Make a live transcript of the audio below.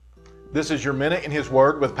This is your Minute in His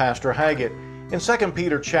Word with Pastor Haggett. In 2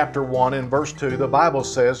 Peter chapter 1 and verse 2, the Bible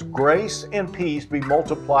says, "Grace and peace be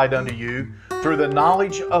multiplied unto you through the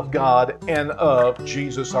knowledge of God and of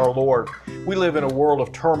Jesus our Lord." We live in a world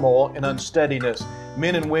of turmoil and unsteadiness.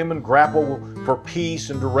 Men and women grapple for peace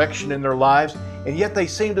and direction in their lives, and yet they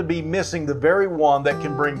seem to be missing the very one that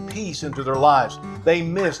can bring peace into their lives. They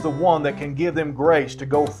miss the one that can give them grace to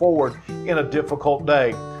go forward in a difficult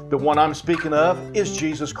day. The one I'm speaking of is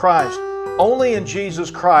Jesus Christ. Only in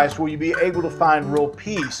Jesus Christ will you be able to find real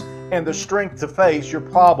peace and the strength to face your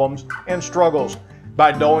problems and struggles.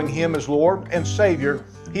 By knowing Him as Lord and Savior,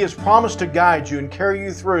 He has promised to guide you and carry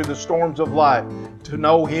you through the storms of life. To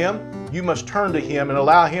know Him, you must turn to Him and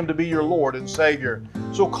allow Him to be your Lord and Savior.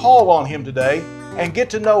 So call on Him today and get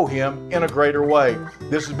to know Him in a greater way.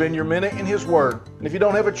 This has been your Minute in His Word. And if you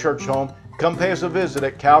don't have a church home, come pay us a visit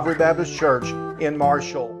at Calvary Baptist Church in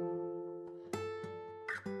Marshall.